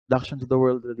Introduction to the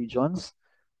World Religions,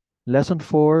 Lesson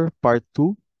 4, Part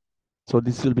 2. So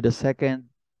this will be the second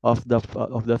of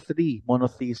the three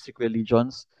monotheistic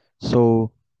religions.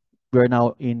 So we are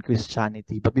now in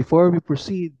Christianity. But before we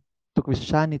proceed to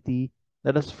Christianity,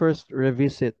 let us first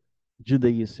revisit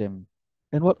Judaism.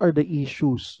 And what are the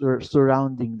issues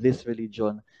surrounding this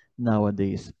religion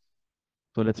nowadays?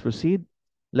 So let's proceed.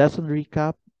 Lesson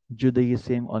recap,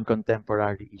 Judaism on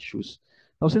contemporary issues.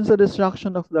 Now, since the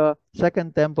destruction of the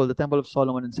Second Temple, the Temple of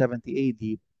Solomon in 70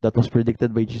 AD, that was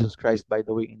predicted by Jesus Christ, by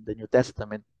the way, in the New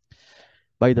Testament,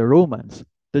 by the Romans,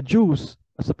 the Jews,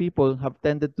 as a people, have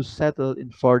tended to settle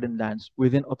in foreign lands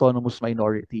within autonomous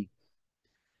minority,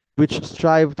 which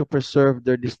strive to preserve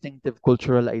their distinctive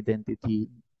cultural identity.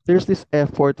 There's this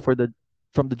effort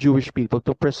from the Jewish people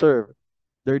to preserve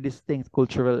their distinct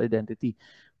cultural identity.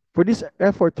 For this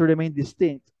effort to remain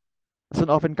distinct as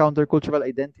an often countercultural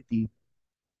identity,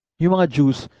 yung mga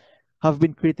Jews have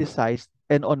been criticized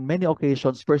and on many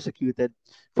occasions persecuted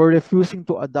for refusing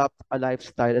to adopt a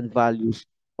lifestyle and values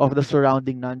of the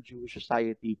surrounding non-Jewish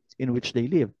society in which they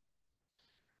live.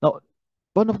 Now,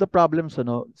 one of the problems,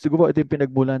 siguro ito yung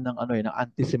pinagmulan ng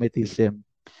anti-Semitism.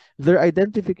 Their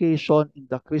identification in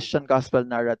the Christian gospel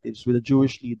narratives with the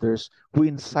Jewish leaders who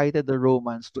incited the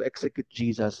Romans to execute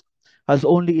Jesus has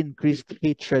only increased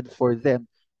hatred for them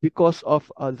because of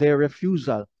their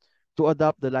refusal to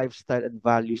adopt the lifestyle and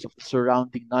values of the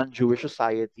surrounding non-Jewish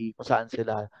society kung saan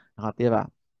sila nakatira.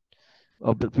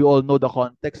 But we all know the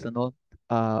context,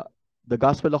 the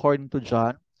gospel according to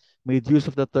John made use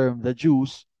of the term the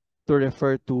Jews to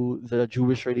refer to the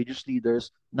Jewish religious leaders,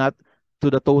 not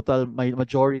to the total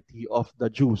majority of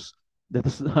the Jews. Let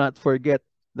us not forget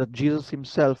that Jesus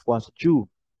himself was a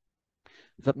Jew,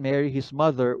 that Mary, his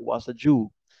mother, was a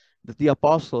Jew, that the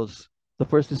apostles, the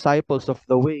first disciples of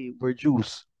the way, were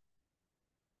Jews.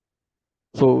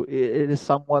 So it is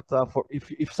somewhat, for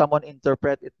if someone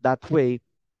interpret it that way,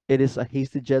 it is a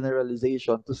hasty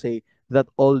generalization to say that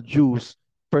all Jews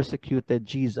persecuted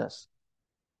Jesus.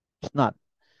 It's not.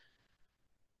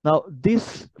 Now,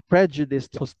 this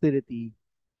prejudiced hostility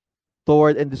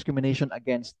toward and discrimination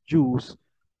against Jews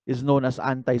is known as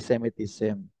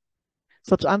anti-Semitism.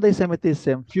 Such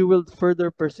anti-Semitism fueled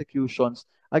further persecutions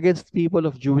against people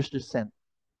of Jewish descent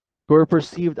who were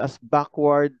perceived as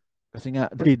backward kasi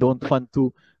nga they don't want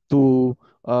to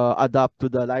adapt to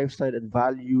the lifestyle and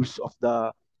values of the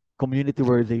community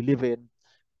where they live in.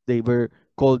 They were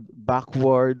called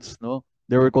backwards, no?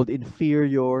 They were called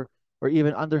inferior or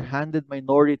even underhanded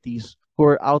minorities who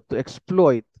were out to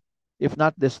exploit, if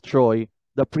not destroy,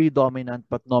 the predominant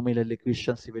but nominally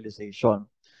Christian civilization.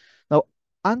 Now,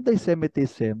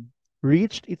 anti-Semitism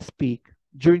reached its peak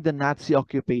during the Nazi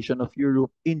occupation of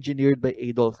Europe engineered by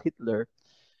Adolf Hitler.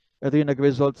 Ito yung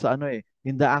nag-result sa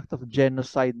in the act of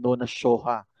genocide known as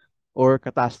Shoah or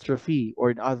catastrophe,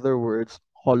 or in other words,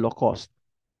 Holocaust.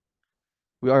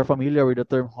 We are familiar with the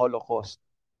term Holocaust.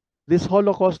 This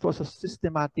Holocaust was a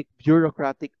systematic,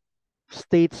 bureaucratic,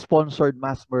 state-sponsored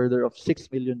mass murder of 6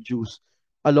 million Jews,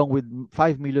 along with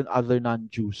 5 million other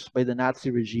non-Jews by the Nazi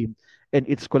regime and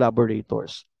its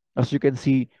collaborators. As you can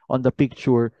see on the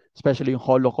picture, especially in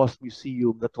Holocaust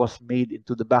Museum that was made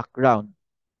into the background.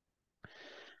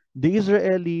 The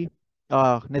Israeli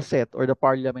Knesset or the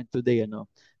parliament today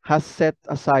has set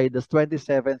aside the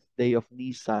 27th day of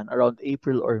Nisan around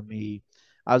April or May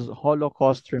as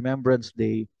Holocaust Remembrance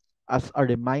Day as a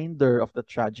reminder of the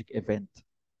tragic event.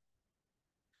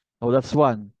 Now that's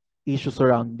one issue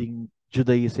surrounding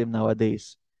Judaism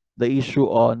nowadays. The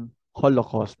issue on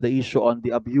Holocaust, the issue on the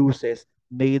abuses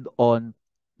made on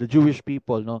the Jewish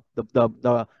people, no?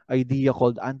 The idea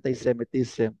called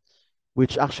anti-Semitism,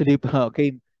 which actually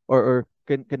came or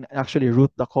can actually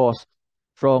root the cause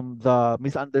from the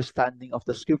misunderstanding of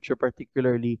the scripture,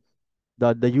 particularly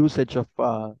the usage of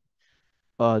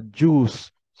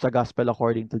Jews sa gospel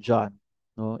according to John.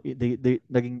 No, they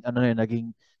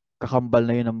naging kakambal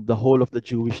na yun ng the whole of the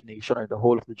Jewish nation or the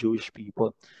whole of the Jewish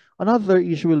people. Another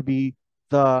issue will be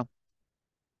the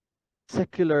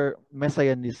secular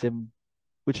messianism,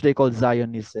 which they call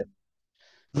Zionism.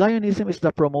 Zionism is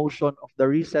the promotion of the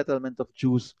resettlement of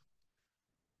Jews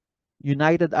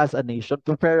united as a nation,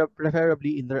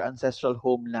 preferably in their ancestral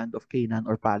homeland of Canaan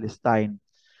or Palestine.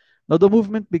 Now, the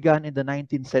movement began in the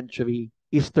 19th century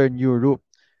Eastern Europe.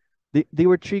 They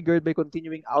were triggered by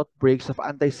continuing outbreaks of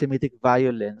anti-Semitic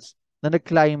violence na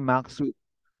nag-climax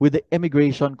with the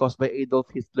emigration caused by Adolf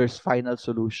Hitler's final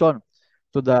solution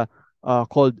to the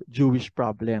called Jewish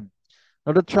problem.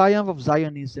 Now, the triumph of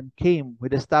Zionism came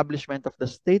with the establishment of the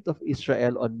State of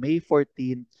Israel on May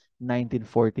 14,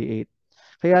 1948.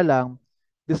 Kaya lang,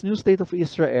 This new state of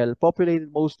Israel, populated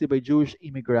mostly by Jewish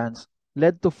immigrants,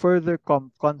 led to further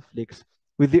conflicts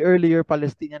with the earlier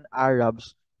Palestinian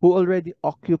Arabs who already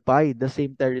occupied the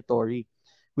same territory,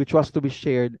 which was to be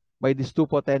shared by these two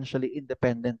potentially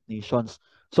independent nations.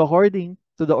 So, according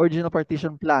to the original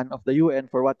partition plan of the UN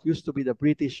for what used to be the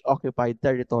British occupied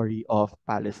territory of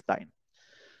Palestine.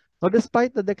 Now,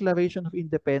 despite the declaration of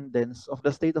independence of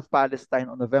the State of Palestine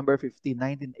on November 15,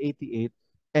 1988,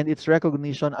 and its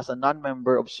recognition as a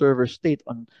non-member observer state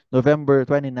on November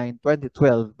 29,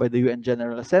 2012 by the UN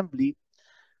General Assembly,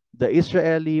 the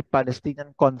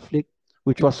Israeli-Palestinian conflict,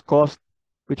 which was caused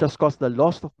which has caused the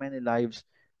loss of many lives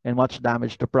and much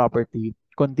damage to property,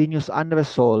 continues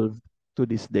unresolved to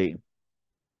this day.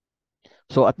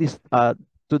 So at least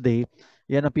today,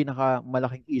 yan ang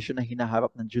pinakamalaking issue na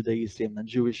hinaharap ng Judaism, ng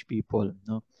Jewish people,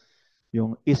 no?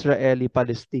 Yung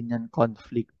Israeli-Palestinian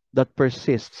conflict that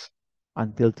persists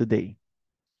until today.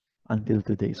 Until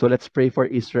today. So let's pray for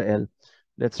Israel.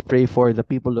 Let's pray for the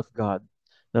people of God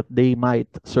that they might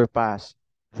surpass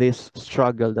this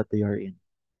struggle that they are in.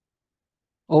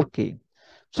 Okay.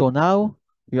 So now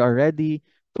we are ready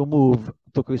to move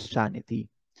to Christianity,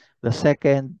 the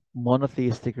second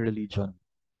monotheistic religion.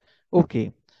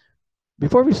 Okay.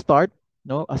 Before we start,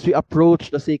 no, as we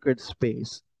approach the sacred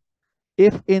space,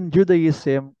 if in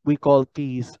Judaism we call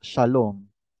peace shalom,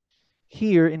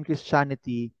 here in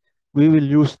Christianity we will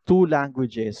use two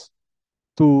languages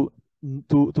to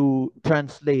to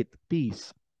translate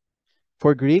peace.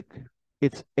 For Greek,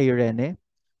 it's eirene,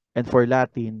 and for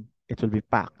Latin, it will be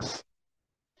pax.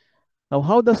 Now,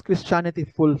 how does Christianity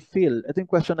fulfill? Ito yung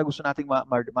question na gusto nating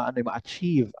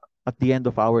ma-achieve at the end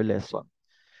of our lesson.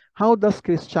 How does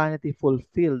Christianity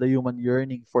fulfill the human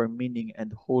yearning for meaning and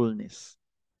wholeness?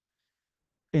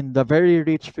 In the very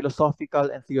rich philosophical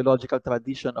and theological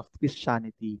tradition of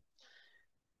Christianity,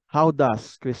 how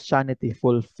does Christianity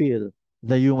fulfill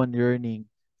the human yearning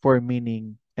for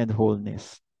meaning and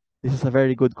wholeness? This is a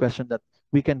very good question that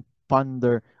we can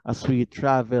ponder as we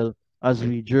travel, as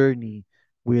we journey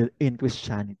in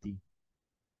Christianity.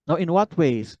 Now, in what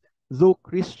ways do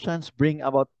Christians bring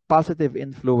about positive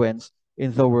influence in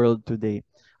the world today?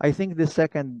 I think the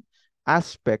second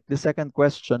aspect, the second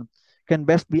question, can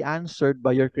best be answered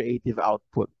by your creative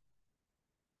output.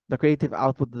 The creative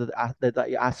output that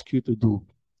I ask you to do.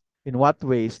 In what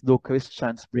ways do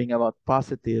Christians bring about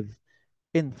positive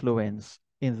influence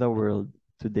in the world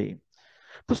today?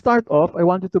 To start off, I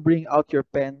want you to bring out your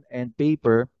pen and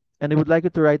paper, and I would like you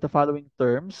to write the following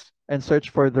terms and search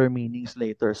for their meanings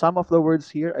later. Some of the words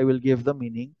here I will give the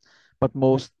meaning, but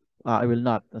most I will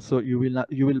not. So you will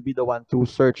not. You will be the one to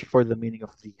search for the meaning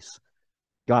of these: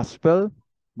 gospel,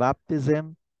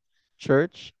 baptism,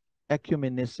 church,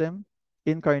 ecumenism,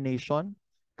 incarnation,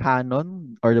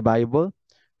 canon or the Bible,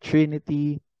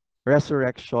 Trinity,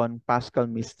 resurrection, Paschal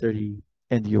mystery,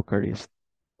 and Eucharist.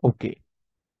 Okay,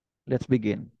 let's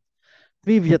begin.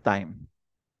 Trivia time.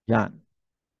 Yan.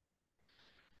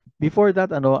 Before that,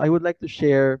 I would like to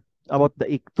share about the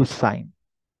ictus sign.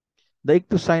 The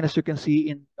ictus sign, as you can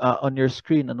see on your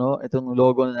screen, itong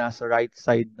logo na nasa right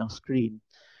side ng screen,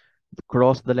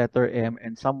 cross the letter M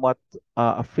and somewhat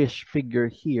a fish figure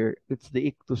here, it's the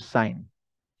ictus sign.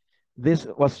 This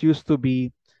was used to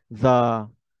be the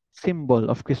symbol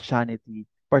of Christianity,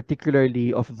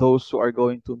 particularly of those who are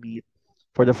going to meet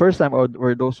for the first time,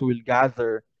 or those who will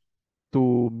gather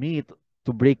to meet,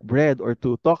 to break bread, or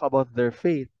to talk about their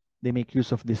faith. They make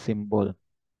use of this symbol.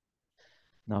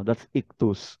 Now, that's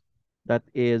ictus. That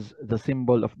is the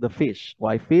symbol of the fish.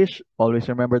 Why fish? Always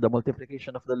remember the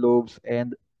multiplication of the loaves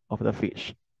and of the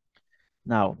fish.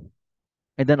 Now,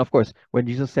 and then of course, when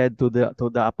Jesus said to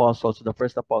the apostles, to the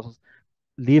first apostles,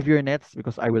 leave your nets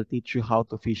because I will teach you how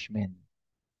to fish men.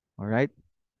 All right?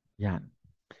 Yan.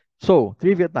 So,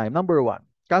 trivia time. Number one,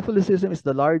 Catholicism is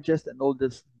the largest and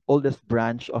oldest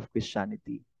branch of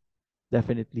Christianity.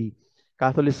 Definitely.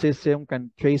 Catholicism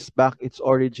can trace back its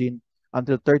origin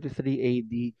until 33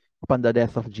 AD upon the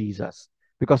death of Jesus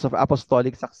because of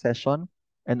apostolic succession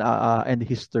and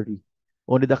history.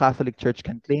 Only the Catholic Church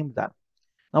can claim that.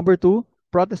 Number two,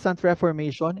 Protestant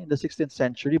Reformation in the 16th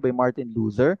century by Martin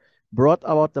Luther brought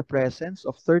about the presence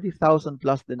of 30,000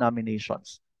 plus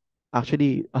denominations.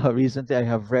 Actually, recently I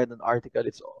have read an article,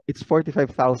 it's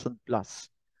 45,000 plus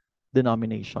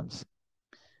denominations.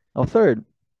 Now, third,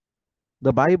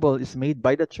 the Bible is made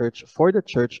by the church, for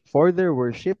their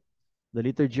worship, the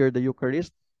liturgy or the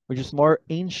Eucharist, which is more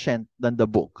ancient than the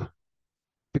book.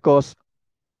 Because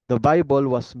the Bible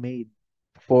was made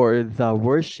for the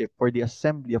worship, for the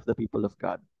assembly of the people of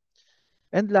God.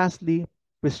 And lastly,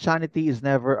 Christianity is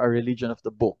never a religion of the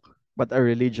book, but a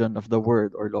religion of the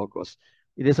word or logos.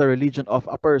 It is a religion of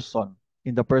a person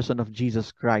in the person of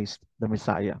Jesus Christ, the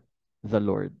Messiah, the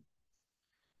Lord.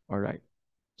 All right.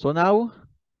 So now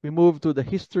we move to the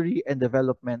history and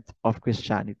development of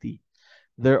Christianity.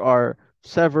 There are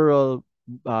several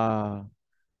uh,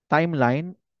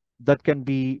 timeline that can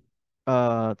be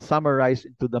summarized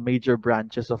into the major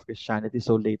branches of Christianity.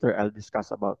 So later I'll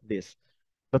discuss about this.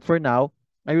 But for now,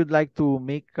 I would like to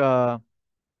make a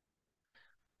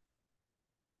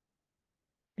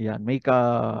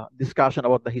discussion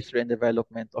about the history and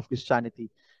development of Christianity,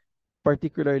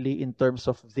 particularly in terms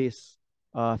of these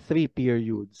three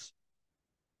periods: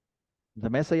 the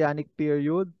Messianic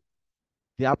period,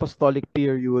 the Apostolic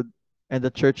period, and the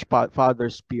Church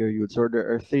Fathers period. So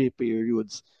there are three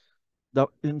periods. Sa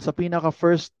pinaka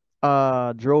first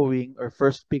drawing or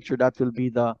first picture, that will be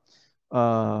the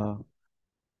uh,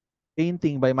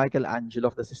 painting by Michelangelo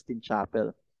of the Sistine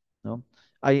Chapel. No,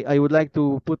 I would like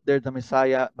to put there the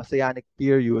Messianic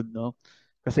period. No,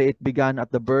 kasi it began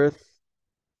at the birth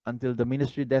until the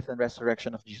ministry, death, and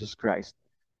resurrection of Jesus Christ.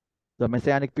 The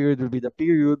Messianic period will be the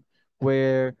period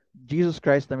where Jesus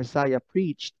Christ, the Messiah,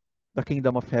 preached the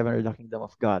kingdom of heaven or the kingdom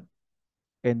of God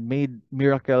and made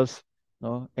miracles,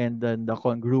 no, and then the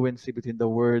congruency between the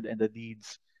word and the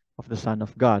deeds of the Son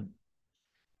of God.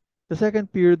 The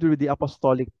second period will be the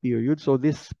apostolic period. So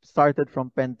this started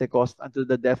from Pentecost until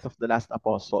the death of the last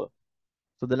apostle.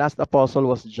 So the last apostle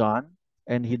was John,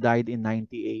 and he died in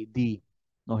 90 AD.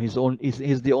 No, he's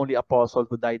the only apostle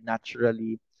who died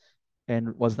naturally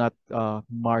and was not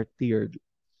martyred.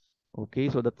 Okay,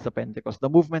 so that's the Pentecost. The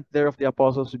movement there of the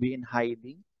apostles will be in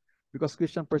hiding because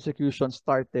Christian persecution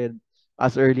started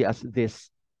as early as this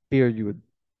period,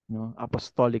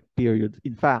 apostolic period.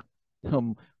 In fact,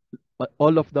 um,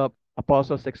 all of the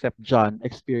apostles except John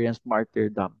experienced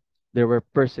martyrdom. They were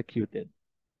persecuted.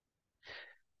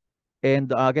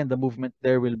 And again, the movement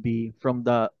there will be from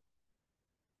the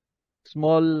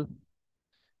small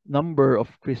number of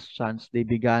Christians, they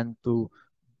began to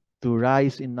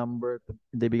rise in number,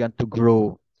 they began to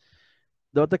grow.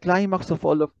 The climax of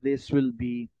all of this will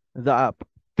be the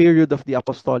period of the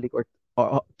apostolic or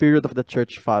period of the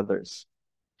church fathers.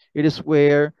 It is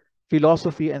where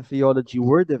philosophy and theology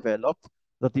were developed,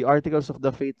 that the articles of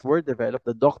the faith were developed,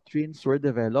 the doctrines were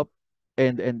developed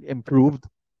and improved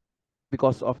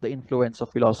because of the influence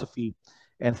of philosophy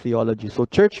and theology. So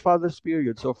church fathers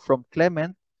period, so from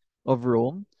Clement of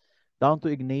Rome down to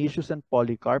Ignatius and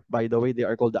Polycarp. By the way, they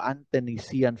are called the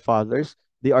Ante-Nicene fathers.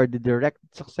 They are the direct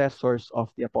successors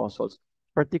of the apostles,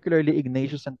 particularly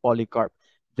Ignatius and Polycarp.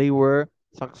 They were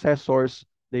successors,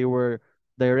 they were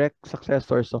direct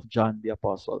successors of John the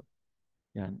Apostle.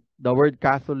 Yan. The word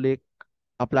Catholic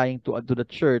applying to the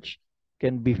church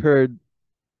can be heard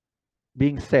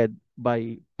being said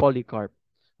by Polycarp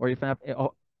or if not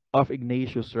of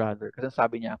Ignatius rather. Kasi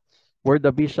sabi niya, where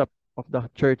the bishop of the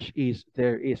church is,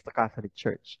 there is the Catholic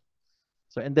Church.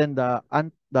 So and then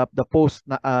the post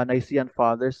Nicene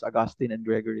fathers, Augustine and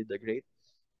Gregory the Great,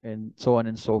 and so on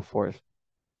and so forth.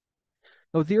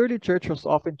 Now the early church was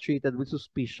often treated with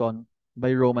suspicion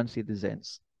by Roman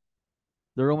citizens.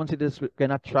 The Roman citizens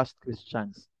cannot trust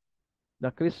Christians.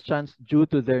 The Christians, due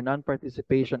to their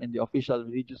non-participation in the official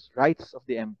religious rites of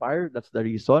the empire, that's the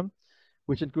reason,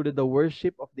 which included the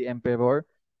worship of the emperor,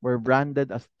 were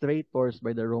branded as traitors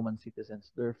by the Roman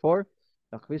citizens. Therefore,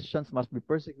 the Christians must be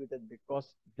persecuted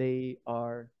because they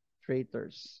are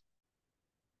traitors.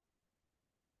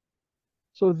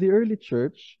 So the early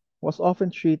church was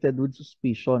often treated with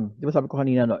suspicion. Di ba sabi ko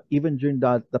kanina, no? Even during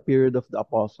the period of the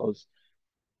apostles,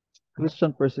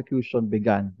 Christian persecution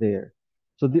began there.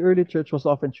 So the early church was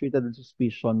often treated with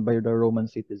suspicion by the Roman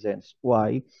citizens.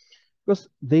 Why? Because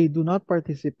they do not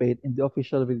participate in the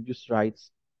official religious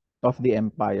rites of the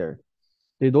empire.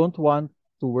 They don't want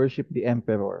to worship the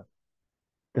emperor.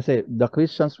 Kasi the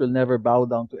Christians will never bow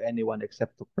down to anyone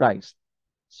except to Christ.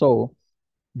 So,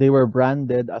 they were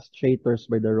branded as traitors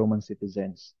by the Roman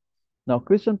citizens. Now,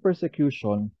 Christian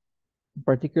persecution,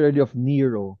 particularly of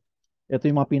Nero, ito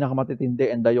yung mga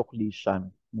pinakamatitindi and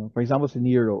Diocletian. No? For example, si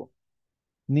Nero.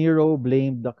 Nero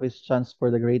blamed the Christians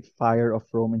for the Great Fire of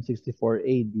Rome in 64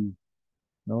 AD.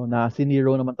 No, na si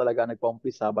Nero naman talaga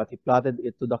nagpa-umpisa, but he plotted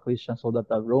it to the Christians so that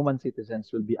the Roman citizens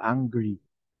will be angry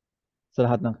sa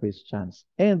lahat ng Christians.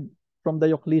 And from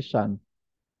Diocletian,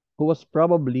 who was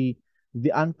probably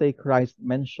the Antichrist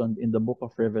mentioned in the book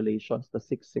of Revelations, the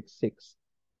 666.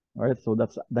 All right, so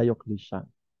that's Diocletian.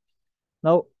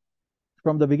 Now,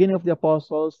 from the beginning of the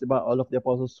apostles, diba, all of the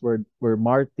apostles were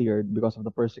martyred because of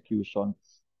the persecution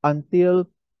until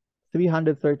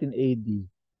 313 AD,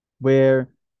 where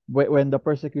when the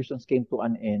persecutions came to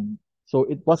an end. So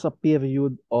it was a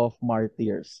period of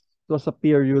martyrs. was a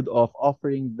period of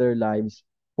offering their lives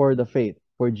for the faith,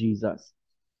 for Jesus.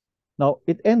 Now,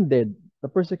 the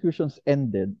persecutions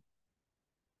ended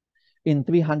in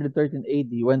 313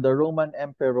 AD when the Roman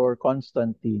Emperor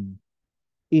Constantine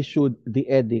issued the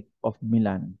Edict of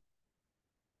Milan,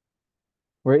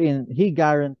 wherein he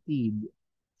guaranteed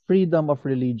freedom of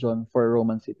religion for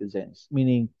Roman citizens,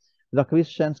 meaning the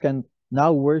Christians can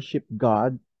now worship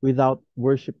God without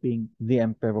worshiping the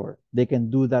emperor. They can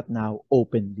do that now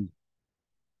openly.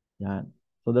 Yan.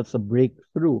 So that's a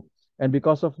breakthrough. And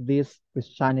because of this,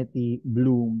 Christianity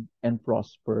bloomed and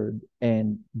prospered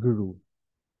and grew.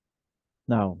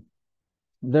 Now,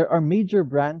 there are major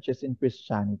branches in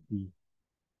Christianity.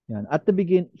 Yan. At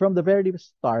the from the very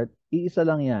start, iisa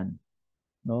lang yan.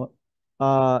 No?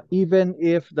 Even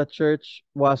if the church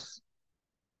was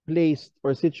placed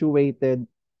or situated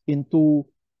in two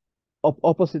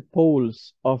opposite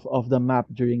poles of the map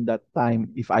during that time,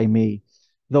 if I may,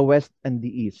 the West and the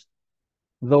East.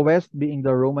 The West being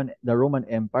the Roman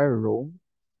Empire, Rome,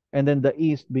 and then the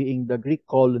East being the Greek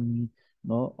colony,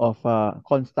 no, of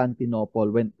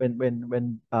Constantinople.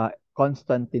 When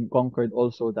Constantine conquered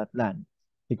also that land,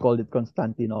 he called it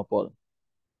Constantinople.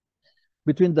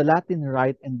 Between the Latin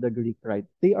Rite and the Greek Rite,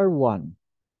 they are one.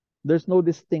 There's no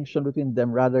distinction between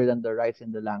them rather than the rites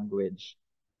in the language,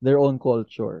 their own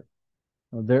culture,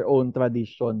 their own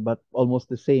tradition, but almost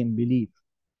the same belief.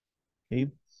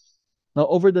 Okay? Now,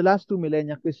 over the last 2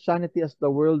 millennia, Christianity as the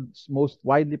world's most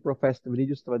widely professed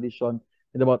religious tradition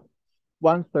in about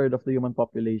one-third of the human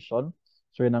population.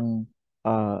 So, yun ang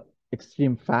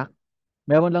extreme fact.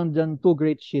 Meron lang dyan two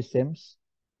great schisms.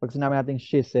 Pag sinabi natin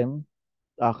schism,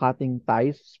 cutting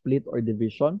ties, split, or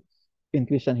division in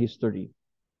Christian history.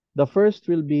 The first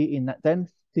will be in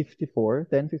 1054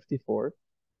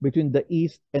 between the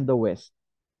East and the West,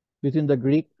 between the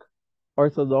Greek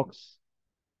Orthodox,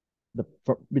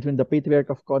 between the Patriarch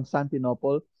of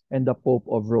Constantinople and the Pope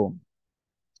of Rome.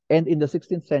 And in the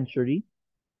 16th century,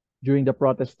 during the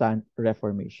Protestant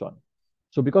Reformation.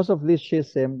 So because of this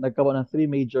schism, nagkaroon ng three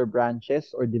major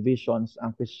branches or divisions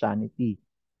ang Christianity.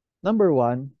 Number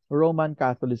one, Roman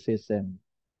Catholicism.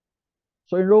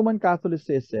 So in Roman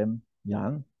Catholicism,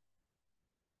 yan,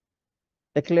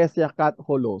 Ecclesia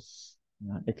Katholos.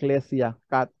 Ecclesia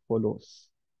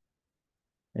Katholos.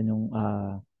 Yan yung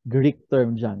Greek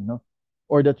term dyan, no?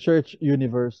 Or the Church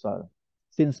Universal.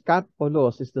 Since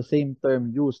Katholos is the same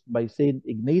term used by Saint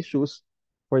Ignatius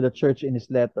for the church in his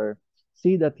letter,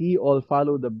 see that ye all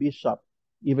follow the bishop,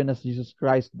 even as Jesus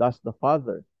Christ does the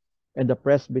Father, and the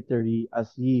presbytery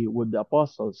as ye would the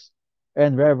apostles,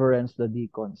 and reverence the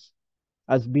deacons.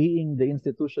 As being the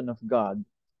institution of God,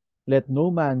 let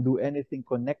no man do anything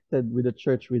connected with the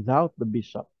church without the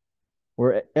bishop.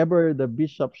 Wherever the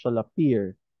bishop shall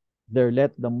appear, there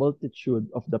let the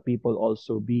multitude of the people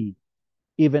also be.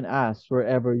 Even as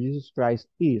wherever Jesus Christ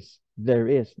is, there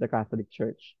is the Catholic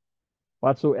Church.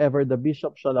 Whatsoever the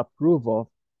bishop shall approve of,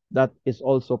 that is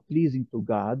also pleasing to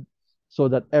God, so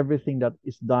that everything that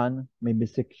is done may be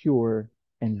secure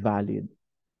and valid.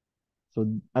 So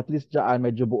at least dyan,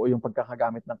 medyo buo yung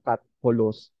pagkakagamit ng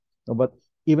Katholos. No, but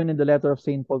even in the letter of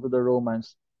St. Paul to the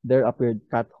Romans, there appeared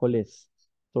Katholis.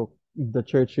 So the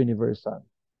Church Universal,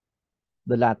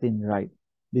 the Latin Rite.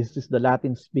 This is the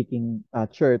Latin-speaking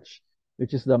church,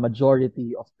 which is the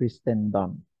majority of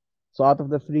Christendom. So out of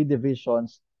the three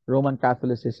divisions, Roman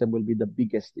Catholicism will be the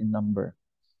biggest in number,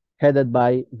 headed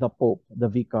by the Pope, the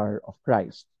Vicar of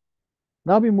Christ.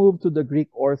 Now we move to the Greek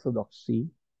Orthodoxy.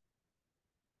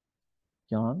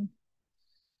 Yan.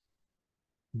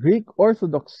 Greek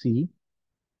Orthodoxy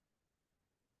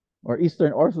or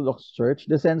Eastern Orthodox Church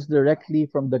descends directly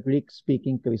from the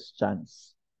Greek-speaking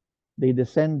Christians. They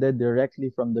descended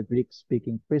directly from the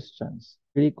Greek-speaking Christians.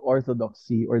 Greek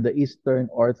Orthodoxy or the Eastern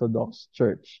Orthodox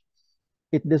Church.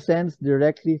 It descends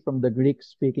directly from the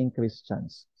Greek-speaking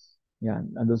Christians.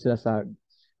 Yan, andun sila sa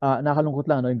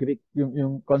nakalungkot lang, no?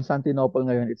 Yung Constantinople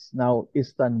ngayon, it's now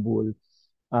Istanbul.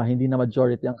 Hindi na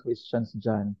majority ang Christians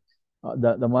dyan.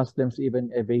 The Muslims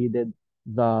even evaded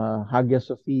the Hagia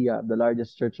Sophia, the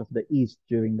largest church of the East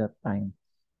during that time.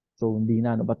 So hindi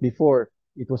na, no? But before,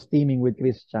 it was teeming with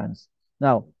Christians.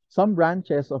 Now, some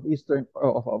branches of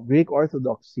Greek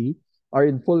Orthodoxy are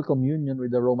in full communion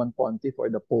with the Roman Pontiff or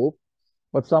the Pope,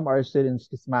 but some are still in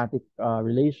schismatic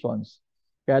relations.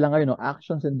 Kaya lang ngayon, no,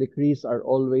 actions and decrees are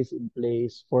always in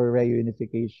place for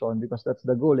reunification because that's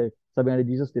the goal. Sabi nga ni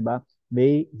Jesus, di ba?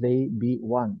 May they be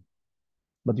one.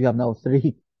 But we have now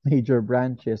three major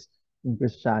branches in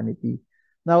Christianity.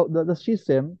 Now, the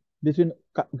schism between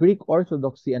Greek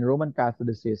Orthodoxy and Roman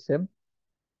Catholicism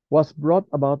was brought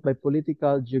about by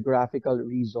political geographical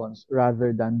reasons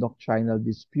rather than doctrinal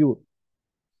dispute.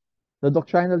 The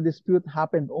doctrinal dispute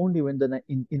happened only when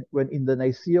when in the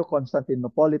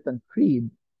Niceo-Constantinopolitan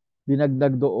Creed,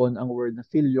 dinagdag doon ang word na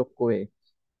filioque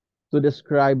to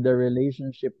describe the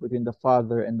relationship between the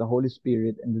Father and the Holy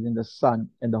Spirit and between the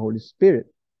Son and the Holy Spirit.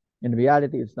 In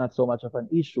reality, it's not so much of an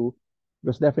issue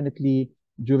because definitely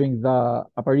during the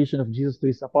apparition of Jesus to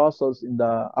his apostles in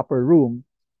the upper room,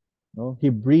 no, he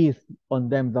breathed on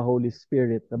them the Holy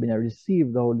Spirit. Sabi niya,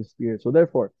 receive the Holy Spirit. So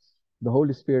therefore, the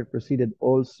Holy Spirit proceeded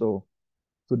also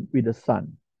to be the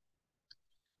Son.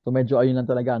 So medyo ayun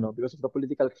lang talaga, no? Because of the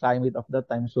political climate of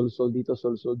that time, sul-sul dito,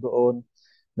 sul-sul doon,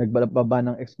 nagbaba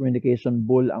ng excommunication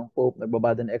bull ang Pope,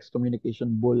 nagbaba din ng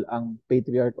excommunication bull ang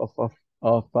Patriarch of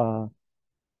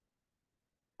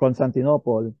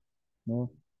Constantinople,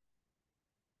 no?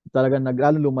 Talagang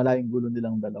naglalo lumala yung gulo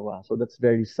nilang dalawa. So that's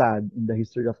very sad in the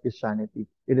history of Christianity.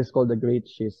 It is called the Great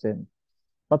Schism.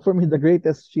 But for me, the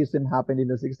greatest schism happened in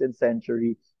the 16th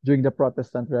century during the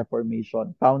Protestant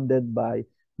Reformation, founded by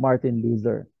Martin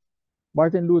Luther.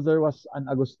 Martin Luther was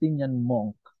an Augustinian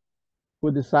monk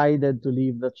who decided to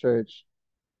leave the church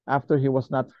after he was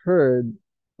not heard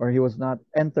or he was not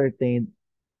entertained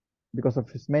because of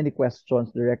his many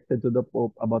questions directed to the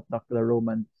Pope about the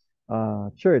Roman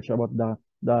Church, about the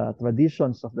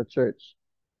traditions of the church,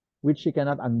 which he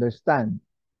cannot understand.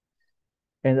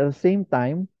 And at the same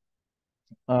time,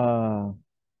 uh,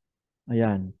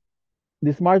 ayan,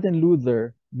 this Martin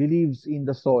Luther believes in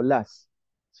the solas,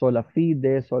 sola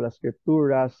fide, sola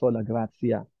scriptura, sola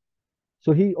gratia.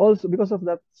 So he also, because of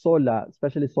that sola,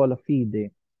 especially sola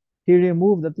fide, he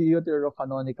removed the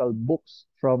deuterocanonical books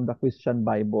from the Christian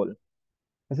Bible.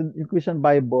 Kasi yung Christian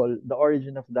Bible, the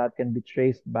origin of that can be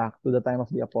traced back to the time of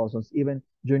the apostles, even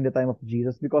during the time of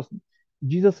Jesus, because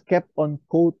Jesus kept on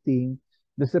quoting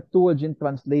the Septuagint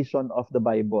translation of the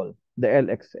Bible, the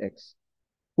LXX,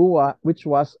 which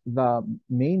was the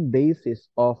main basis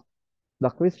of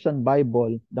the Christian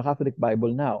Bible, the Catholic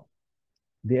Bible now.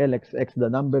 The LXX, the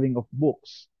numbering of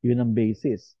books, yun ang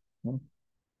basis. No?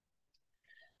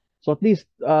 So at least,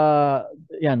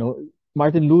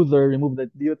 Martin Luther removed the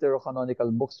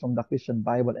deuterocanonical books from the Christian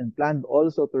Bible and planned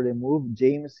also to remove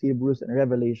James, Hebrews, and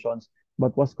Revelations,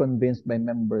 but was convinced by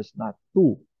members not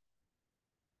to.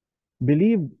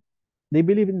 They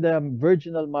believe in the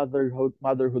virginal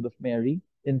motherhood of Mary,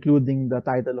 including the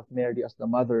title of Mary as the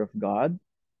Mother of God,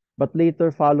 but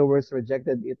later followers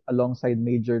rejected it alongside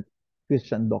major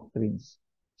Christian doctrines.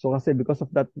 So kasi because of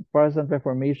that Protestant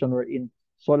Reformation wherein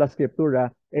sola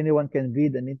scriptura, anyone can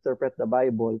read and interpret the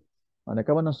Bible,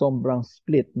 nagkaroon ng sobrang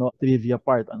split, no? Trivia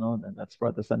part, that's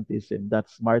Protestantism.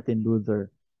 That's Martin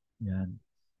Luther. Yan.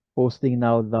 Posting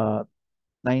now the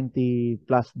 90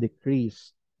 plus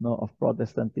decrees, no, of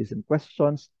Protestantism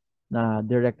questions na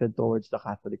directed towards the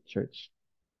Catholic Church.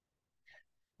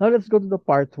 Now let's go to the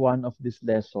part 1 of this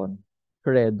lesson.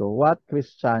 Credo, what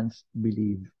Christians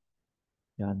believe.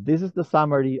 Yeah, this is the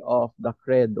summary of the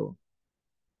Credo.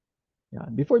 Yeah,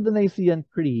 before the Nicene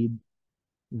Creed,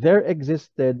 there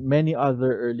existed many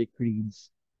other early creeds,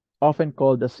 often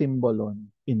called the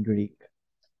symbolon in Greek.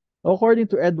 According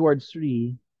to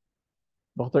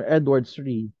Dr. Edward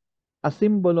Sri, a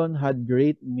symbolon had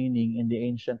great meaning in the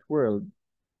ancient world.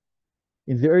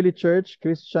 In the early church,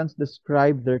 Christians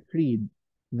described their creed,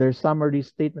 their summary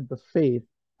statement of faith,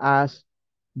 as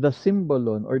the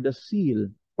symbolon or the seal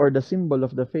or the symbol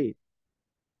of the faith.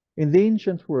 In the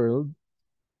ancient world,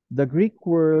 the Greek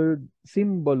word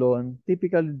symbolon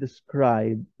typically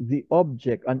described an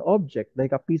object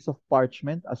like a piece of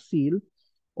parchment, a seal,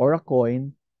 or a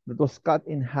coin that was cut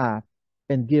in half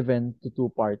and given to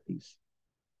two parties.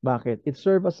 Bakit? It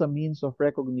served as a means of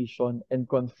recognition and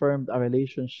confirmed a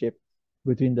relationship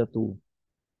between the two.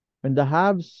 When the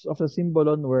halves of the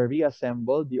symbolon were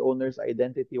reassembled, the owner's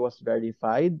identity was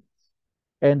verified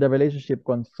and the relationship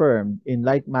confirmed. In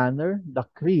like manner, the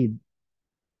creed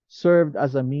served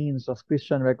as a means of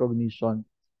Christian recognition.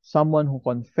 Someone who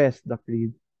confessed the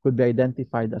creed could be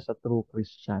identified as a true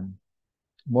Christian.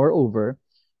 Moreover,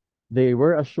 they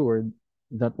were assured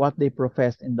that what they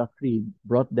professed in the creed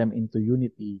brought them into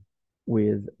unity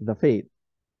with the faith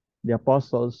the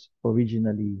apostles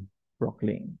originally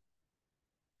proclaimed.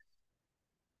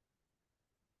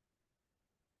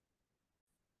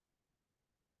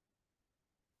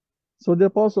 So the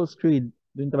Apostles' Creed,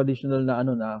 yung traditional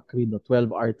na creed,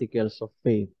 12 articles of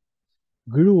faith,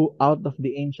 grew out of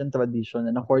the ancient tradition,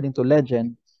 and according to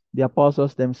legend, the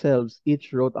apostles themselves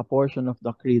each wrote a portion of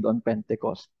the creed on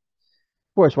Pentecost.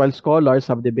 Of course, while scholars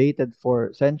have debated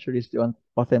for centuries the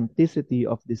authenticity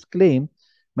of this claim,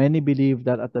 Many believe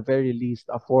that at the very least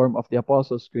a form of the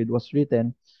Apostles' Creed was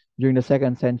written during the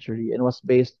second century and was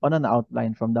based on an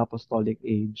outline from the Apostolic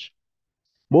Age.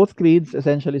 Both creeds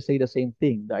essentially say the same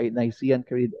thing, the Nicene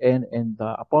Creed and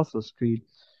the Apostles' Creed,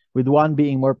 with one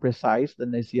being more precise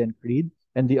than Nicene Creed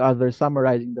and the other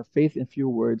summarizing the faith in few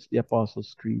words, the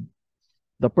Apostles' Creed.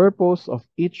 The purpose of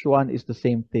each one is the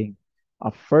same thing,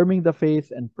 affirming the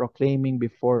faith and proclaiming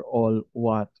before all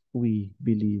what we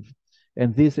believe.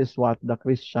 And this is what the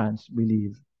Christians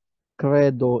believe.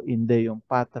 Credo in Deum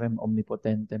Patrem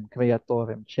Omnipotentem,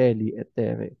 Creatorem Celi et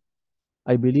Terre.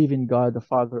 I believe in God the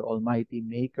Father Almighty,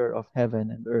 maker of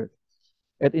heaven and earth,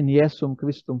 et in Iesum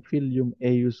Christum Filium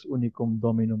eius unicum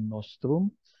Dominum nostrum,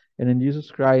 and in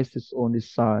Jesus Christ, his only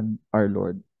Son, our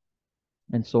Lord,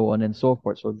 and so on and so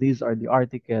forth. So these are the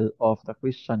article of the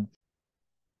Christian.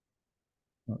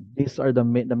 These are the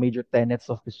major tenets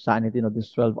of Christianity,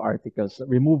 these 12 articles.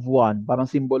 Remove one, parang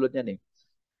simbolo niyan eh.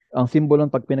 Ang simbolo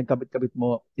pag pinagkabit-kabit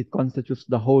mo, it constitutes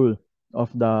the whole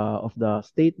of the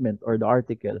statement or the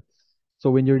article. So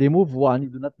when you remove one, you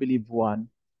do not believe one,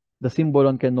 the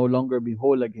symbolon can no longer be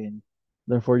whole again.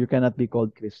 Therefore, you cannot be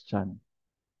called Christian.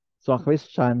 So a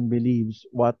Christian believes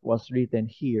what was written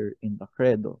here in the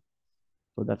Credo.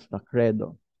 So that's the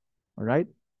Credo. All right?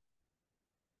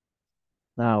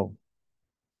 Now,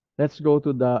 let's go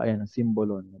to the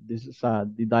symbolon. This is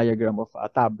the diagram of a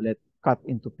tablet cut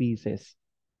into pieces.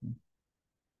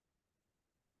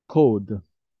 Code.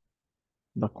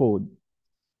 The code.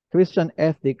 Christian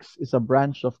ethics is a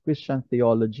branch of Christian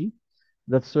theology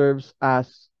that serves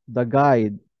as the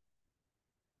guide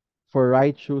for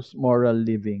righteous moral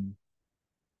living.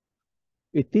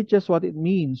 It teaches what it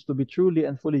means to be truly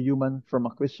and fully human from a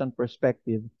Christian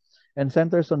perspective and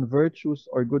centers on virtues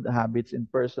or good habits in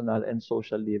personal and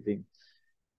social living.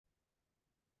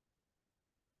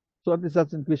 So at least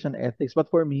that's in Christian ethics.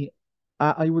 But for me,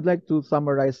 I would like to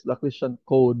summarize the Christian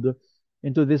code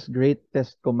into this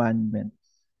greatest commandment.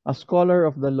 A scholar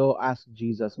of the law asked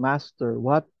Jesus, Master,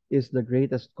 what is the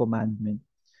greatest commandment?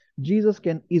 Jesus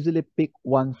can easily pick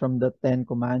one from the 10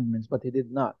 commandments, but he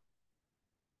did not.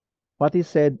 What he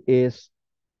said is,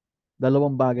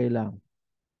 dalawang bagay lang.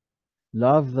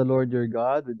 Love the Lord your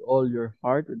God with all your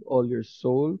heart, with all your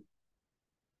soul,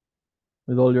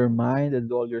 with all your mind, and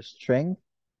with all your strength.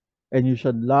 And you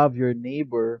should love your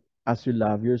neighbor as you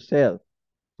love yourself.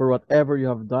 For whatever you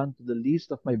have done to the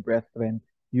least of my brethren,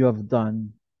 you have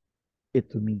done it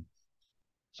to me.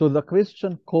 So the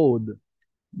Christian code,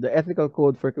 the ethical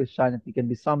code for Christianity can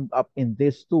be summed up in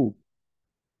these two: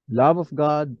 love of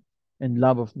God and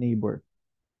love of neighbor.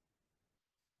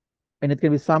 And it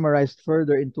can be summarized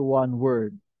further into one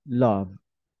word: love.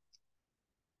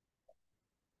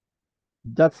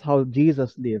 That's how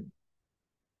Jesus lived.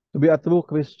 To be a true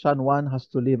Christian, one has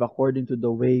to live according to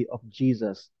the way of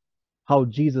Jesus, how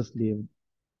Jesus lived.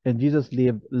 And Jesus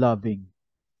lived loving.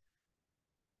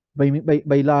 By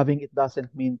loving, it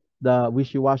doesn't mean the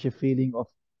wishy-washy feeling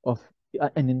of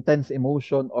an intense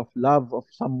emotion of love of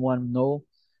someone. No.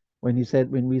 When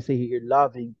we say here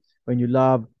loving, when you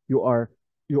love, you are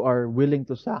willing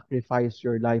to sacrifice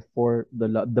your life for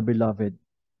the beloved.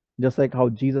 Just like how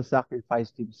Jesus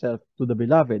sacrificed himself to the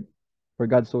beloved. For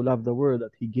God so loved the world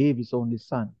that he gave his only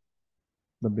son.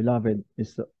 The beloved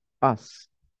is us.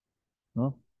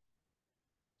 No?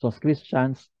 So as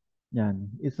Christians,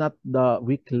 it's not the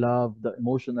weak love, the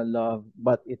emotional love,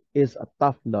 but it is a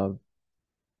tough love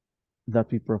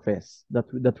that we profess,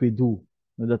 that we do,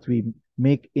 that we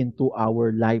make into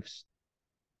our lives.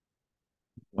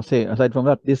 Kasi aside from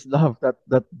that, this love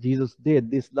that Jesus did,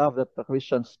 this love that the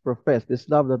Christians profess, this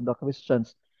love that the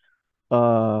Christians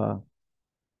uh,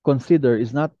 consider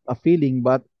is not a feeling,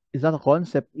 but it's not a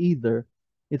concept either.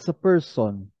 It's a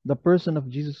person, the person of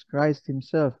Jesus Christ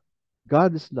himself.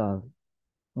 God is love.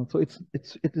 And so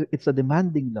it's a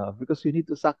demanding love because you need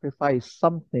to sacrifice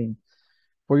something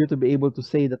for you to be able to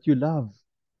say that you love.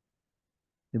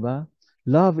 Diba?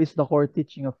 Love is the core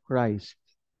teaching of Christ.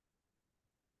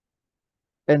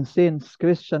 And since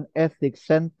Christian ethics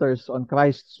centers on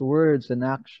Christ's words and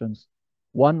actions,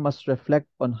 one must reflect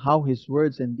on how his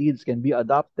words and deeds can be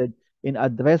adopted in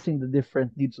addressing the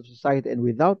different needs of society. And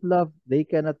without love, they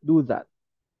cannot do that.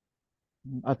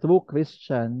 A true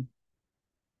Christian,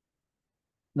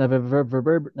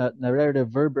 na-reverberate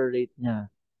niya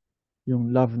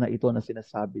yung love na ito na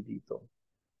sinasabi dito.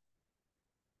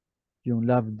 Yung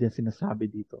love na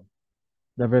sinasabi dito.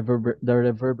 The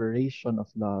reverberation of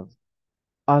love.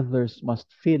 Others must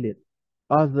feel it.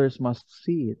 Others must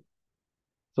see it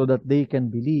so that they can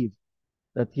believe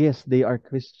that yes, they are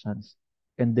Christians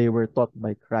and they were taught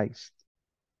by Christ.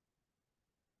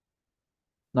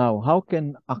 Now, how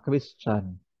can a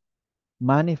Christian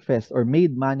manifest or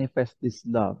made manifest this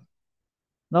love.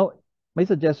 Now, may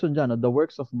suggestion dyan, no? The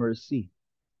works of mercy.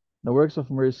 The works of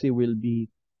mercy will be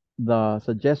the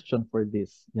suggestion for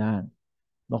this. Yan.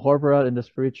 The corporal and the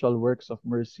spiritual works of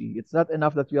mercy. It's not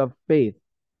enough that you have faith.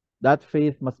 That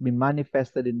faith must be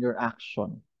manifested in your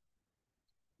action,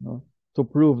 no? To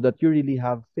prove that you really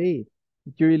have faith,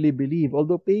 that you really believe.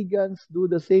 Although pagans do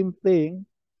the same thing,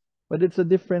 but it's a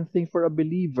different thing for a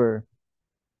believer.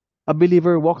 A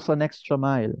believer walks an extra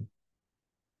mile.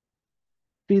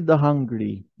 Feed the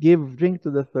hungry, give drink to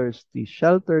the thirsty,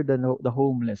 shelter the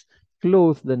homeless,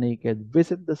 clothe the naked,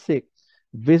 visit the sick,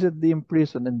 visit the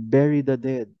imprisoned, and bury the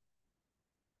dead.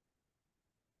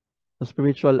 The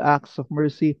spiritual acts of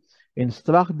mercy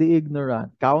instruct the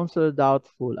ignorant, counsel the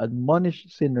doubtful, admonish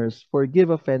sinners, forgive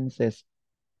offenses,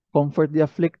 comfort the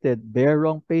afflicted, bear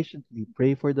wrong patiently,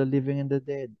 pray for the living and the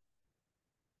dead.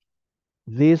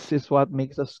 This is what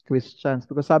makes us Christians.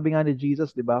 Because sabi nga ni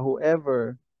Jesus, di ba,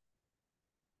 whoever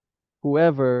who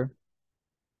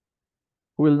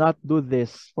will not do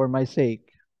this for my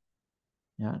sake,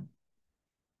 yan,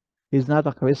 he's not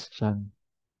a Christian.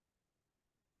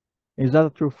 He's not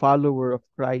a true follower of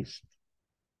Christ.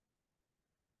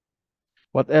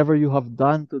 Whatever you have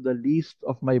done to the least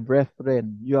of my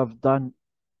brethren, you have done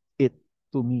it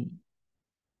to me.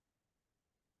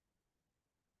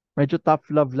 Medyo tough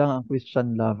love lang ang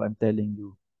Christian love, I'm telling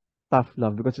you. Tough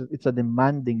love because it's a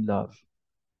demanding love.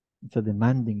 It's a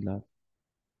demanding love.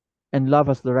 And love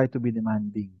has the right to be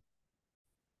demanding.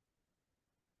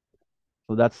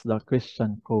 So that's the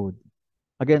Christian code.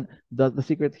 Again, the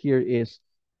secret here is,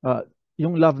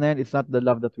 yung love na yan, it's not the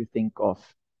love that we think of.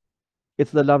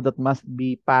 It's the love that must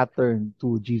be patterned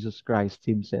to Jesus Christ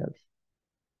Himself,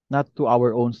 not to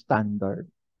our own standard.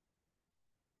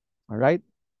 All right?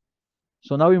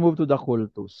 So now we move to the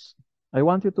cultus. I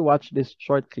want you to watch this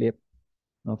short clip,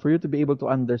 for you to be able to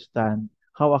understand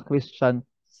how Christian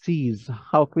sees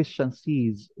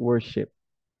worship.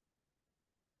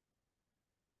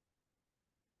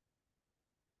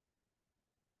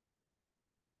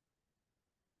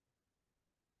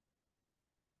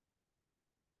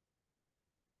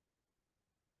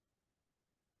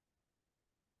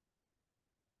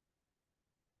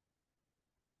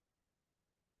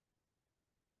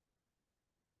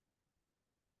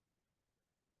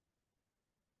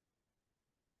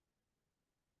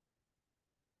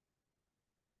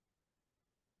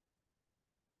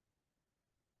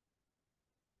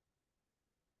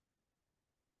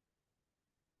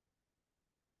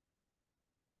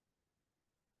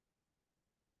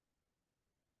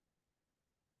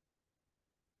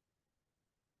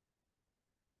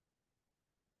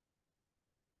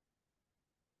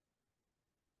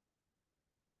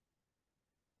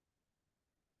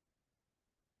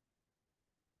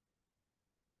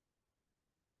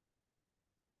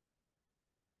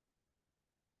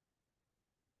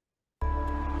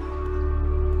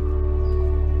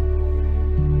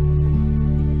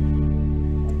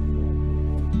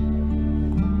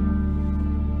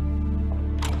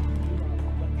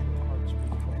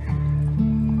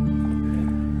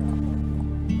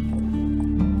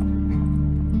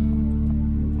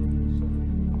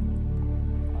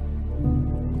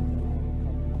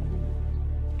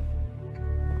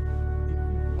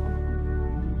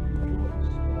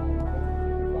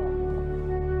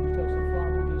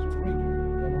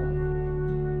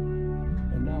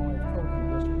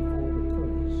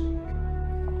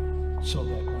 So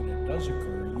that when it does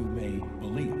occur, you may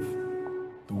believe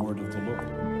the word of the Lord.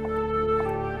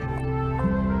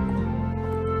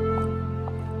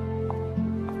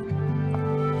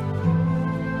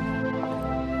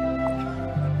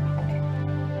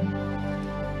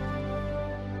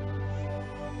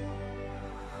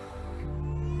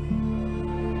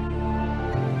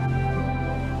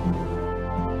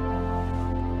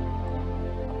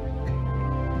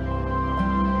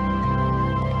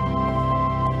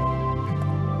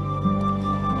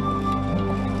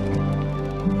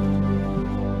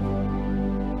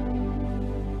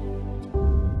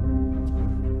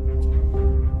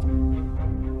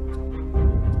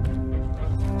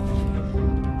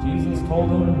 Told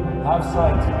him, "Have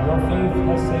sight, your faith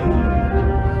has saved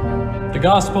you." The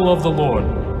Gospel of the Lord.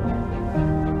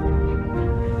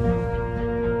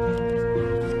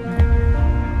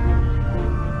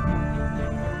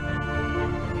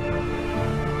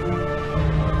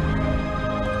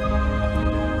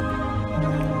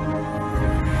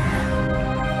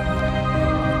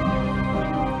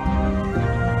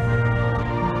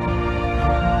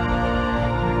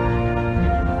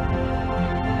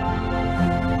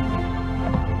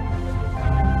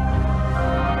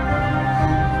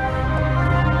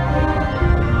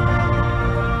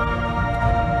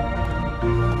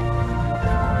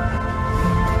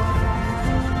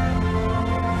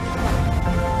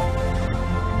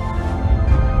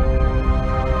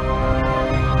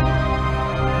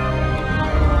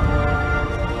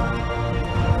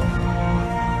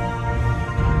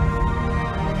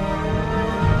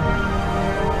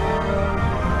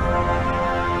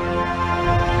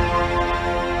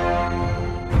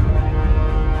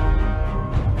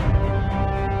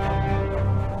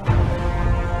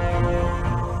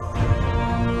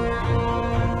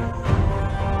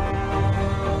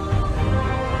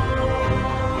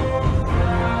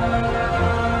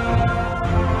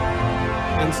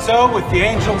 go with the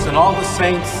angels and all the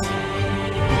saints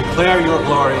and declare your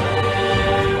glory.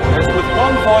 As with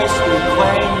one voice we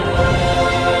acclaim,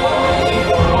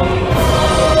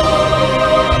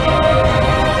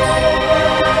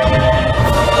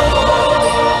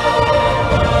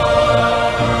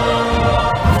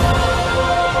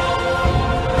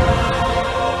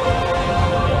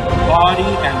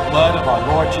 body and blood of our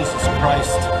Lord Jesus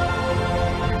Christ.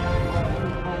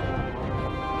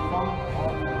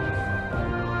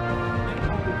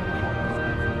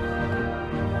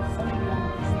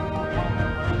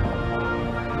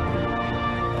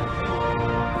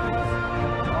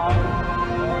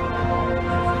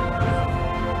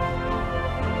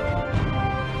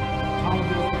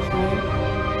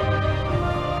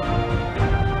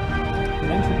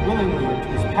 Entered willingly into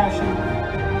his passion.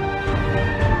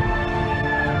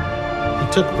 He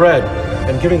took bread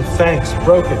and giving thanks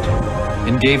broke it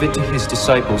and gave it to his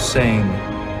disciples, saying,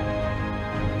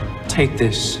 "Take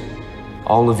this,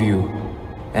 all of you,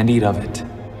 and eat of it.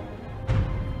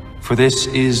 For this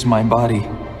is my body,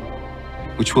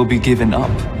 which will be given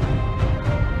up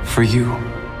for you."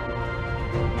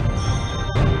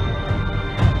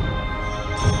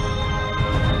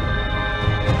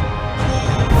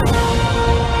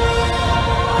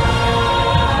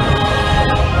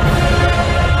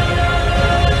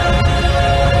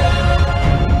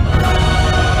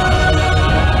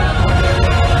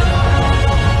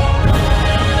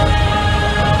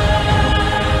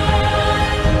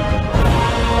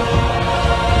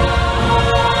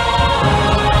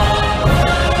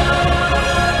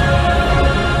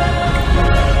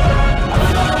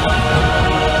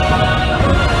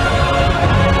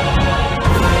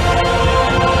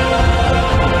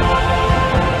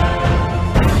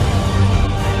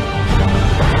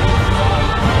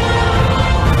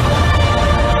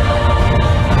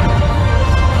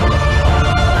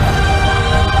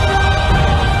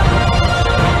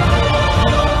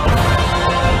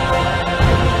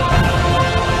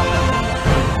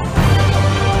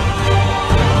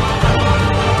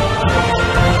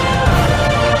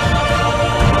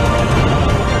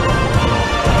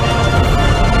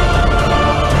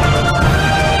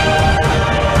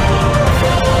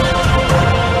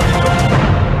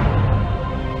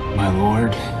 My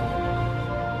Lord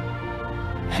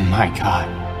and my God.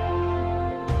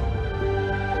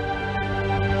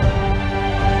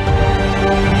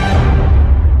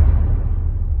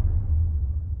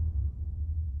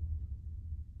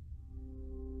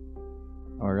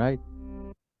 All right.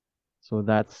 So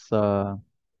that's the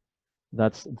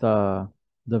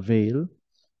veil.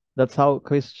 That's how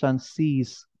Christians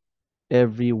sees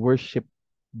every worship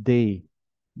day.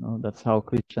 No, that's how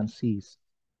Christians sees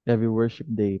every worship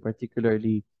day,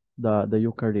 particularly the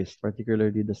Eucharist,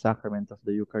 particularly the sacrament of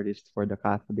the Eucharist for the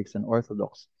Catholics and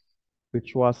Orthodox,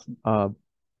 which was,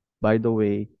 by the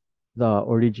way, the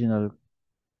original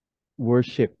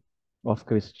worship of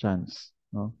Christians.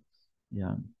 No?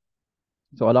 Yeah.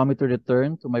 So allow me to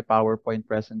return to my PowerPoint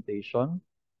presentation.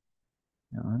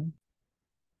 Yan.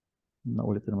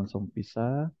 Naulit naman sa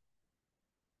umpisa.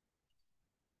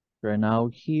 We're now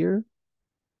here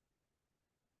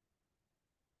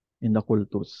in the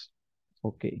cultus.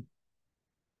 Okay.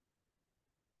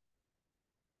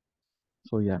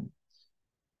 So yan.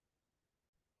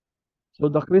 So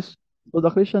the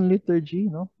Christian liturgy,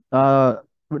 no?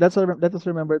 Let us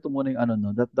remember to muna yung ano,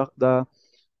 no, that the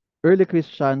early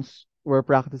Christians were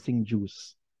practicing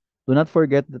Jews. Do not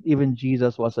forget that even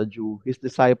Jesus was a Jew. His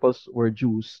disciples were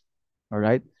Jews. All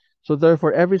right? So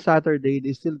therefore, every Saturday,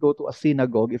 they still go to a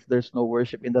synagogue if there's no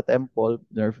worship in the temple,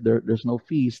 there's no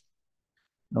feast,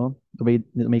 no, to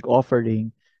make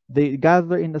offering. They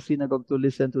gather in the synagogue to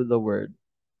listen to the word.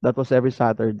 That was every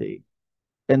Saturday.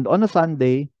 And on a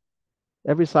Sunday,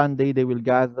 every Sunday, they will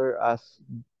gather as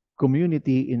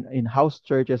community in house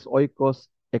churches, oikos,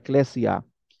 ecclesia,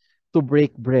 to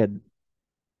break bread.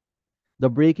 The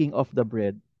breaking of the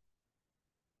bread.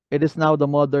 It is now the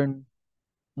modern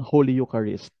Holy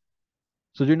Eucharist.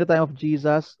 So during the time of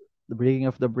Jesus, the breaking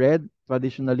of the bread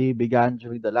traditionally began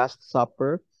during the Last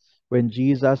Supper, when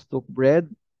Jesus took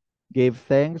bread, gave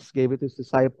thanks, gave it to his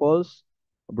disciples,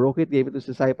 broke it, gave it to his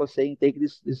disciples, saying, "Take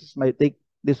take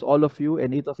this all of you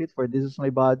and eat of it, for this is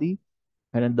my body."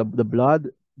 And then the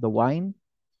blood, the wine.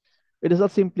 It is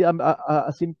not simply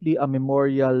simply a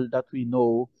memorial that we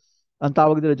know. Ang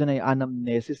tawag nila dyan ay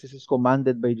anamnesis. This is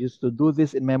commanded by Jesus to do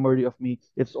this in memory of me.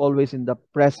 It's always in the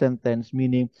present tense,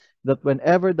 meaning that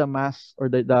whenever the mass or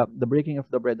the breaking of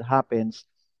the bread happens,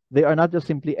 they are not just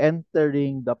simply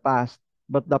entering the past,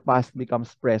 but the past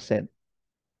becomes present.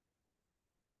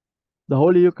 The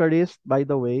Holy Eucharist, by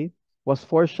the way, was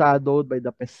foreshadowed by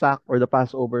the Pesach or the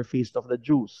Passover feast of the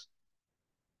Jews.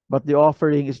 But the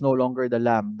offering is no longer the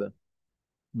lamb,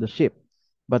 the sheep,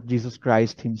 but Jesus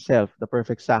Christ himself, the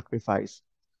perfect sacrifice.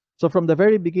 So from the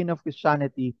very beginning of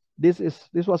Christianity, this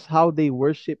was how they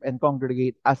worship and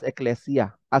congregate as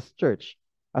ecclesia, as church,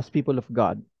 as people of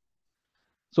God.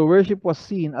 So worship was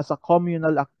seen as a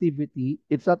communal activity.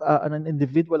 It's not an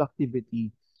individual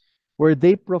activity where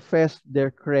they professed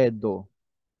their credo.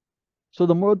 So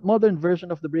the modern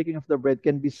version of the breaking of the bread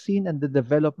can be seen in the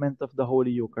development of the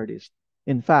Holy Eucharist.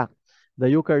 In fact, the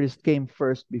Eucharist came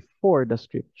first before the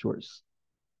Scriptures.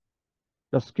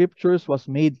 The Scriptures was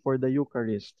made for the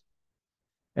Eucharist.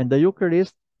 And the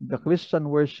Eucharist, the Christian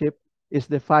worship, is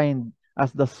defined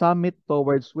as the summit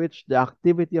towards which the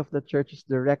activity of the church is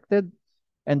directed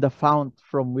and the fount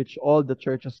from which all the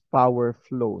church's power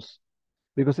flows.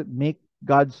 Because it makes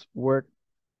God's work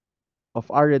of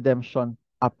our redemption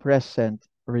a present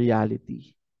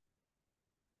reality.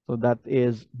 So that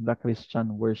is the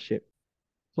Christian worship.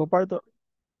 So part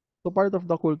of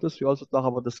the cultus, we also talk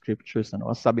about the scriptures.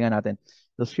 Ano? Sabi nga natin,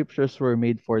 the scriptures were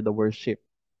made for the worship.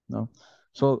 No?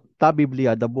 So, ta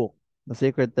Biblia, the book, the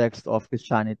sacred text of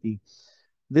Christianity.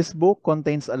 This book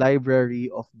contains a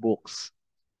library of books.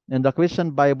 And the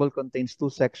Christian Bible contains two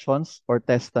sections or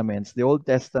testaments. The Old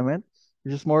Testament,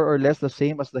 which is more or less the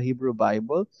same as the Hebrew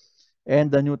Bible,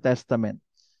 and the New Testament.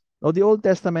 Now, the Old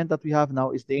Testament that we have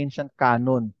now is the ancient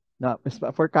canon. Now,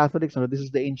 for Catholics, this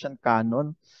is the ancient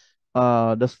canon,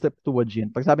 the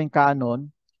Septuagint. Pag sabing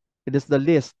canon, it is the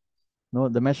list, no,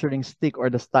 the measuring stick or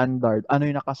the standard. Ano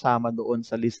yung nakasama doon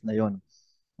sa list na yon?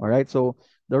 All right. So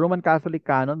the Roman Catholic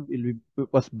canon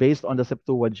was based on the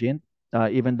Septuagint.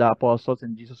 Even the apostles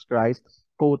and Jesus Christ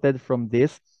quoted from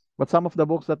this. But some of the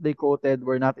books that they quoted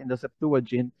were not in the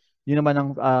Septuagint. Yun naman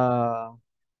ang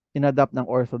inadapt ng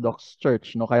Orthodox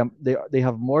Church. No? Kaya they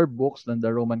have more books than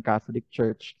the Roman Catholic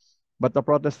Church. But the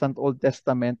Protestant Old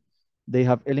Testament, they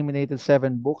have eliminated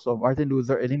 7 books, or Martin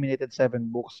Luther eliminated 7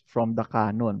 books from the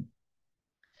canon.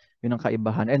 Yun ang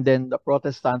kaibahan. And then the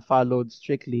Protestant followed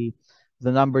strictly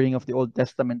the numbering of the Old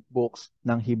Testament books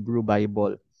ng Hebrew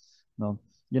Bible. No?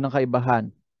 Yun ang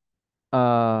kaibahan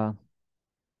sa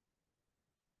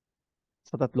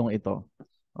tatlong ito.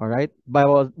 Alright?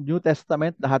 Bible, New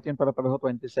Testament, lahat yun para-pareho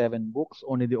 27 books.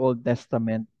 Only the Old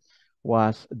Testament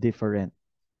was different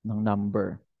ng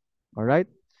number. Alright?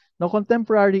 Now,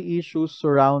 contemporary issues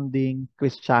surrounding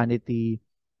Christianity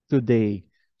today.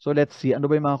 So let's see, ano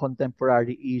ba yung mga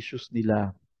contemporary issues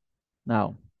nila?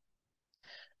 Now,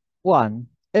 one,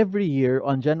 every year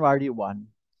on January 1,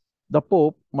 the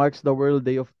Pope marks the World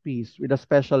Day of Peace with a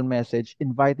special message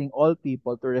inviting all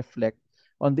people to reflect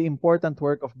on the important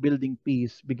work of building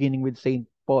peace, beginning with Saint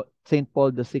Paul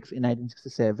VI in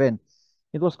 1967.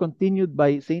 It was continued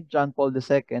by Saint John Paul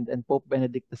II and Pope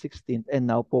Benedict XVI and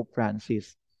now Pope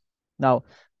Francis. Now,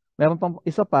 meron pang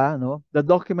isa pa, no? The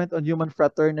document on human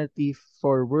fraternity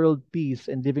for world peace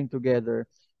and living together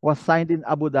was signed in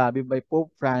Abu Dhabi by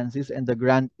Pope Francis and the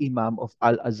Grand Imam of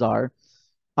Al-Azhar,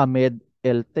 Ahmed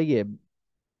El Tayyib.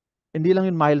 Hindi lang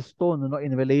yung milestone, no,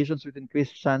 in relations between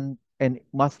Christian and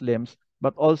Muslims,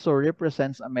 but also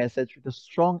represents a message with a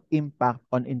strong impact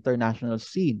on international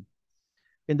scene.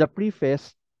 In the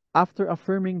preface, after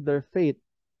affirming that faith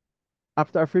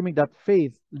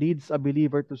leads a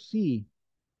believer to see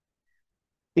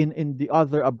in the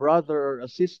other a brother or a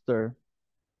sister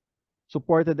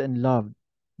supported and loved,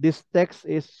 this text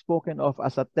is spoken of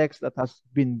as a text that has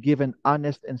been given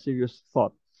honest and serious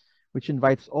thought, which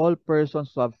invites all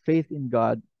persons to have faith in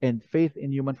God and faith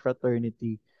in human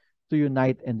fraternity to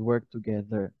unite and work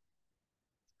together.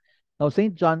 Now,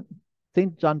 Saint John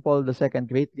Paul II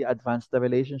greatly advanced the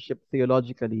relationship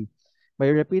theologically by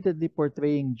repeatedly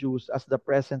portraying Jews as the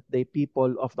present-day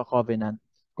people of the covenant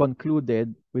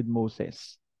concluded with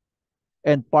Moses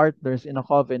and partners in a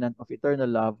covenant of eternal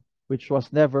love which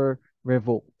was never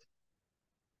revoked.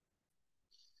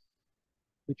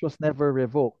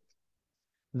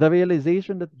 The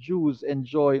realization that Jews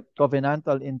enjoy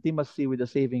covenantal intimacy with the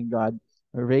saving God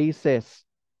raises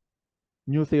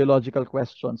new theological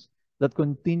questions that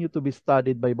continue to be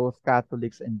studied by both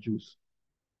Catholics and Jews.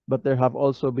 But there have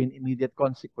also been immediate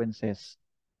consequences.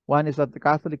 One is that the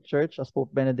Catholic Church, as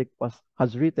Pope Benedict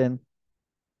has written,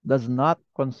 does not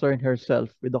concern herself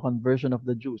with the conversion of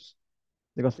the Jews,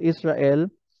 because Israel,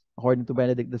 according to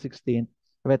Benedict XVI,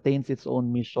 retains its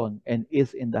own mission and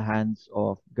is in the hands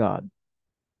of God.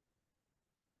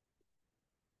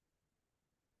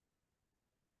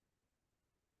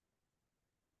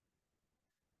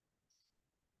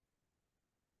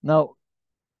 Now,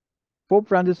 Pope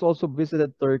Francis also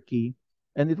visited Turkey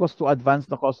And it was to advance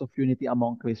the cause of unity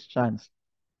among Christians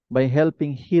by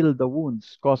helping heal the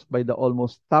wounds caused by the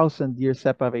almost 1,000-year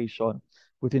separation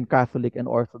between Catholic and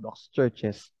Orthodox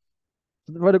churches.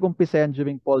 So, nag-umpisa yan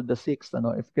during Paul VI.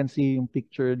 Ano? If you can see yung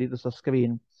picture dito sa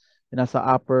screen, yung nasa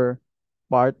upper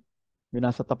part, yung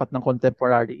nasa tapat ng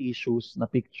contemporary issues na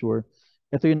picture,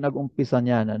 ito yung nag-umpisa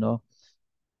niyan. Ano?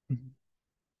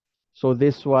 So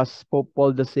this was Pope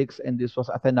Paul VI and this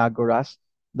was Athenagoras,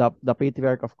 the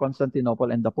Patriarch of Constantinople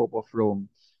and the Pope of Rome.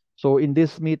 So in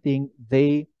this meeting,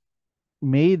 they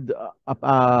made what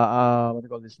do you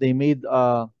call this? They made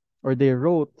or they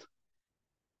wrote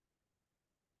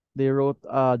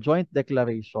a joint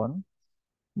declaration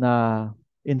na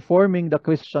informing the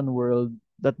Christian world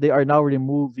that they are now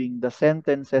removing the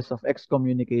sentences of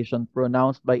excommunication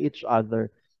pronounced by each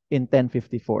other in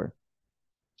 1054.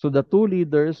 So the two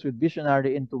leaders with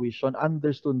visionary intuition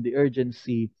understood the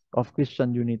urgency of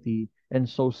Christian unity and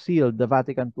so sealed the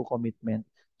Vatican II commitment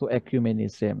to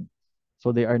ecumenism.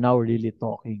 So they are now really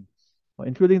talking,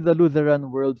 including the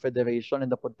Lutheran World Federation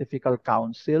and the Pontifical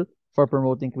Council for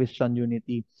promoting Christian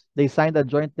unity. They signed a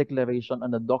joint declaration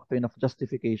on the doctrine of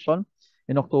justification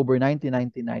in October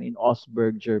 1999 in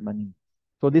Augsburg, Germany.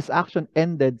 So this action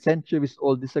ended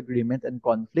centuries-old disagreement and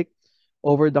conflict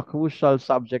over the crucial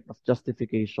subject of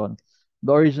justification,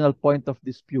 the original point of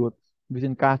dispute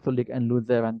between Catholic and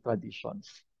Lutheran traditions.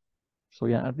 So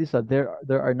yeah, at least there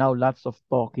are now lots of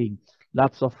talking,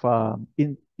 lots of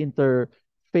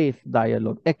interfaith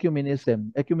dialogue.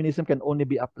 Ecumenism. Ecumenism can only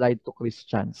be applied to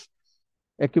Christians.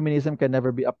 Ecumenism can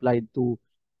never be applied to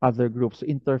other groups.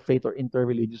 Interfaith or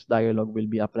interreligious dialogue will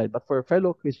be applied. But for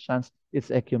fellow Christians, it's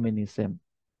ecumenism.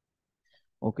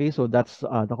 Okay, so that's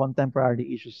the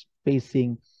contemporary issues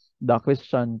facing the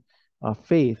Christian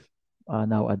faith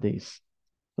nowadays.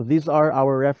 So these are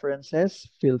our references.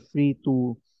 Feel free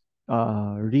to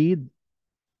read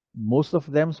most of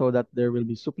them so that there will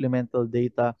be supplemental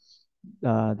data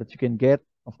that you can get.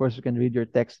 Of course, you can read your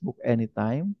textbook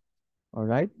anytime. All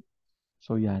right.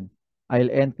 So yan.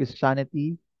 I'll end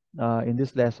Christianity in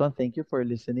this lesson. Thank you for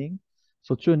listening.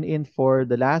 So tune in for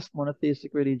the last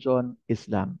monotheistic religion,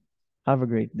 Islam. Have a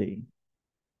great day.